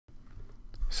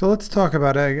So let's talk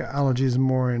about egg allergies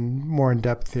more in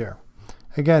depth here.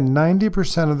 Again,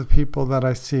 90% of the people that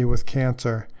I see with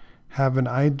cancer have an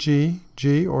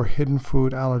IgG or hidden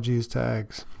food allergies to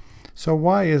eggs. So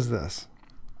why is this?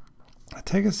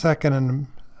 Take a second and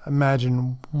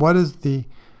imagine, what is the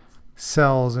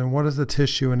cells and what is the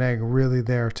tissue in egg really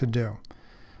there to do?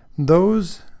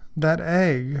 That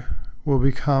egg will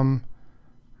become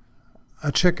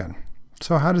a chicken.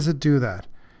 So how does it do that?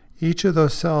 Each of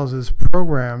those cells is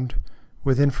programmed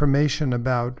with information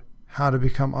about how to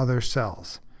become other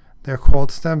cells. They're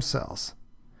called stem cells.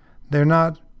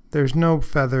 There's no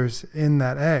feathers in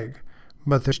that egg,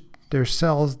 but there's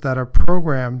cells that are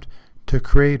programmed to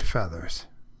create feathers.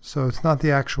 So it's not the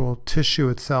actual tissue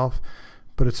itself,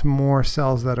 but it's more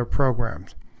cells that are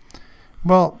programmed.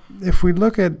 Well, if we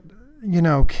look at,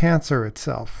 cancer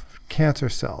itself, cancer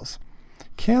cells,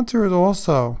 cancer is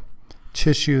also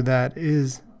tissue that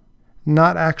is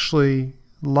not actually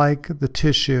like the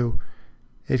tissue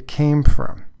it came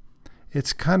from.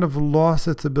 It's kind of lost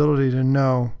its ability to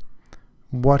know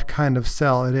what kind of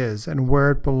cell it is and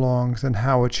where it belongs and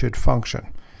how it should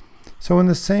function. So in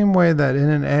the same way that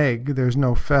in an egg there's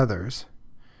no feathers,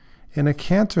 in a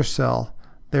cancer cell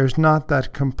there's not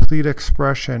that complete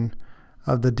expression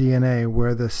of the DNA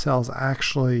where the cell's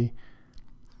actually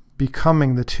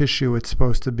becoming the tissue it's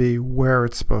supposed to be, where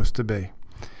it's supposed to be.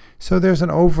 So there's an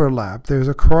overlap, there's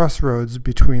a crossroads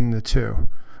between the two.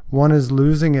 One is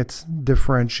losing its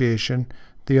differentiation,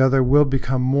 the other will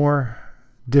become more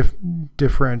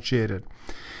differentiated.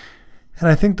 And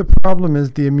I think the problem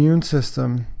is the immune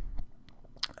system,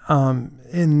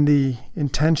 in the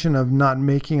intention of not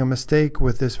making a mistake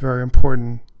with this very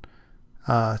important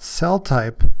cell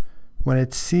type, when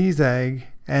it sees egg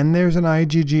and there's an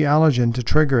IgG allergen to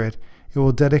trigger it, it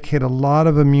will dedicate a lot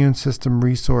of immune system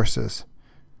resources.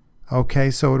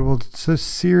 Okay, so it will so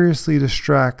seriously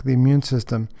distract the immune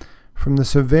system from the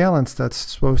surveillance that's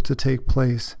supposed to take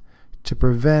place to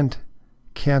prevent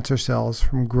cancer cells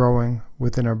from growing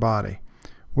within our body.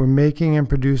 We're making and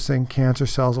producing cancer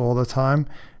cells all the time.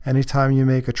 Anytime you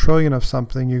make 1 trillion of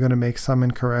something, you're going to make some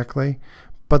incorrectly.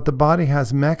 But the body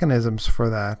has mechanisms for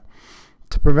that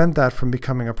to prevent that from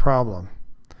becoming a problem.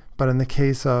 But in the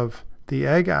case of the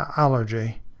egg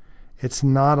allergy, it's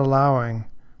not allowing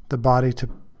the body to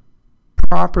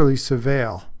properly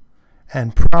surveil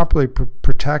and properly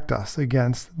protect us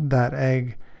against that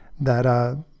egg,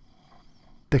 the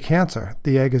cancer.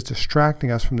 The egg is distracting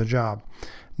us from the job.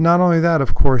 Not only that,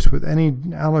 of course, with any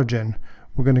allergen,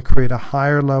 we're going to create a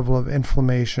higher level of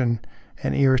inflammation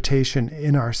and irritation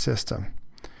in our system.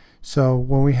 So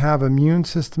when we have immune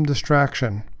system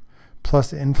distraction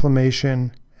plus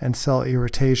inflammation and cell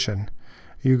irritation,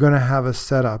 you're going to have a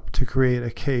setup to create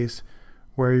a case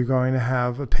where you're going to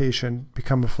have a patient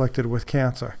become afflicted with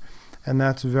cancer. And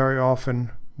that's very often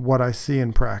what I see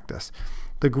in practice.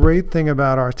 The great thing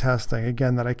about our testing,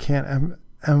 again, that I can't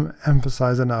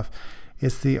emphasize enough,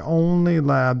 it's the only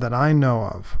lab that I know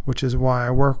of, which is why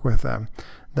I work with them,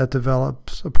 that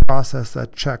develops a process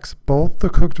that checks both the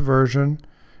cooked version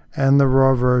and the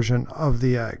raw version of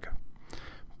the egg.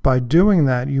 By doing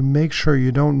that, you make sure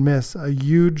you don't miss a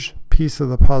huge piece of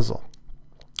the puzzle,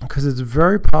 because it's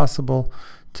very possible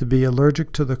to be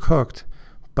allergic to the cooked,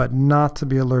 but not to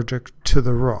be allergic to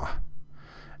the raw.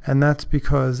 And that's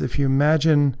because if you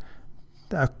imagine,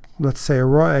 let's say a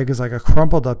raw egg is like a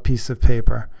crumpled up piece of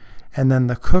paper, and then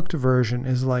the cooked version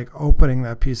is like opening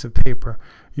that piece of paper,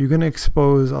 you're going to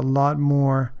expose a lot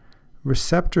more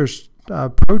receptors,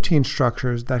 protein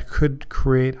structures that could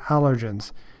create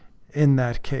allergens in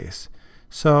that case.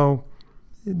 So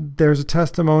there's a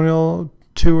testimonial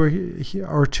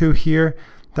or two here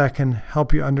that can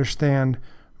help you understand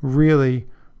really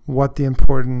what the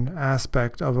important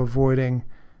aspect of avoiding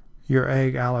your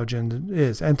egg allergen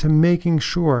is, and to making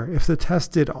sure if the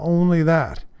test did only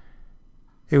that,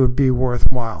 it would be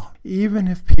worthwhile. Even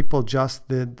if people just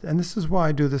did, and this is why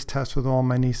I do this test with all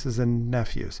my nieces and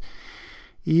nephews,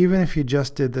 even if you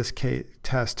just did this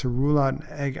test to rule out an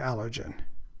egg allergen,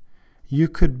 you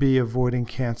could be avoiding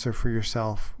cancer for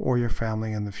yourself or your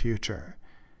family in the future.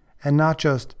 And not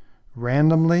just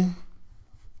randomly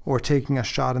or taking a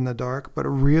shot in the dark, but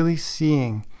really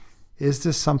seeing, is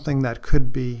this something that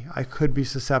I could be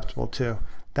susceptible to,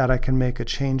 that I can make a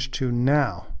change to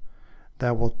now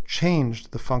that will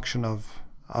change the function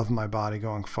of my body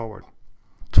going forward.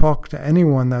 Talk to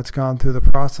anyone that's gone through the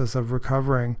process of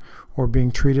recovering or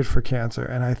being treated for cancer,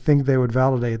 and I think they would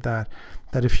validate that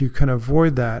if you can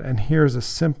avoid that, and here's a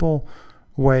simple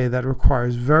way that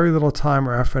requires very little time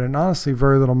or effort, and honestly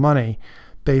very little money,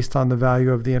 based on the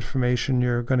value of the information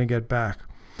you're going to get back.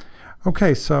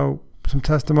 Okay, so some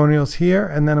testimonials here,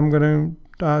 and then I'm going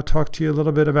to talk to you a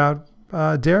little bit about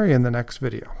dairy in the next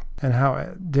video and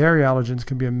how dairy allergens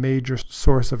can be a major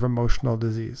source of emotional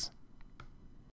disease.